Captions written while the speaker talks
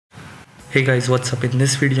Hey guys, what's up? In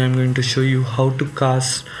this video I'm going to show you how to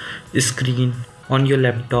cast a screen on your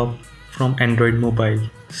laptop from Android mobile.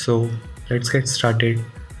 So let's get started.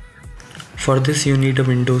 For this you need a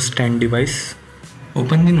Windows 10 device.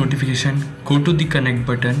 Open the notification, go to the connect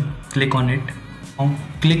button, click on it. Now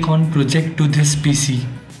click on project to this PC.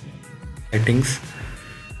 Settings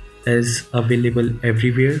is available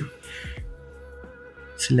everywhere.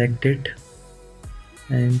 Select it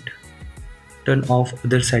and turn off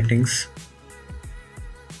other settings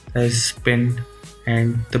as pen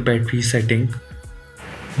and the battery setting.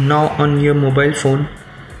 Now on your mobile phone,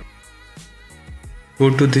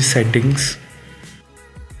 go to the settings.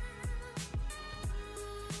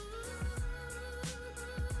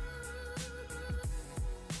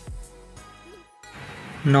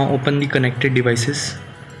 Now open the connected devices.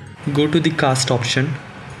 Go to the cast option.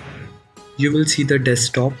 You will see the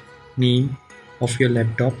desktop name of your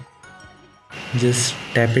laptop. Just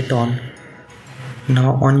tap it on.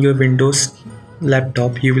 Now on your Windows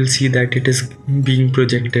laptop you will see that it is being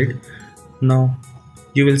projected. Now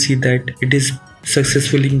you will see that it is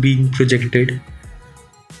successfully being projected.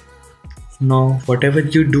 Now whatever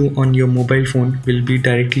you do on your mobile phone will be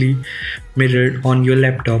directly mirrored on your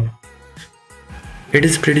laptop. It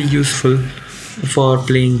is pretty useful for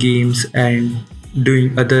playing games and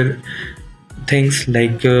doing other things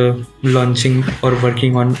like launching or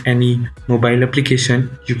working on any mobile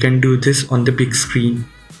application. You can do this on the big screen.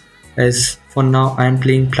 As for now I am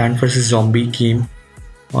playing Plant vs Zombie game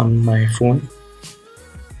on my phone.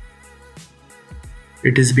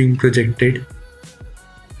 It is being projected.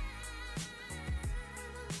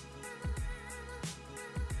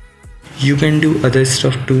 You can do other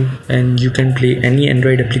stuff too, and you can play any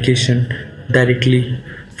Android application directly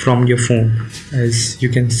from your phone. As you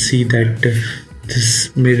can see that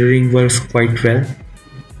this mirroring works quite well.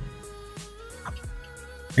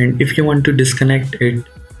 And if you want to disconnect it,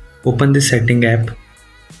 open the setting app,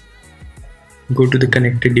 go to the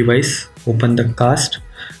connected device, open the cast,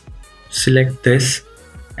 select this,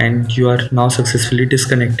 and you are now successfully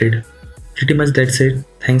disconnected. Pretty much that's it.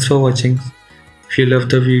 Thanks for watching. If you love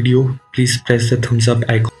the video, please press the thumbs up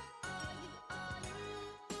icon.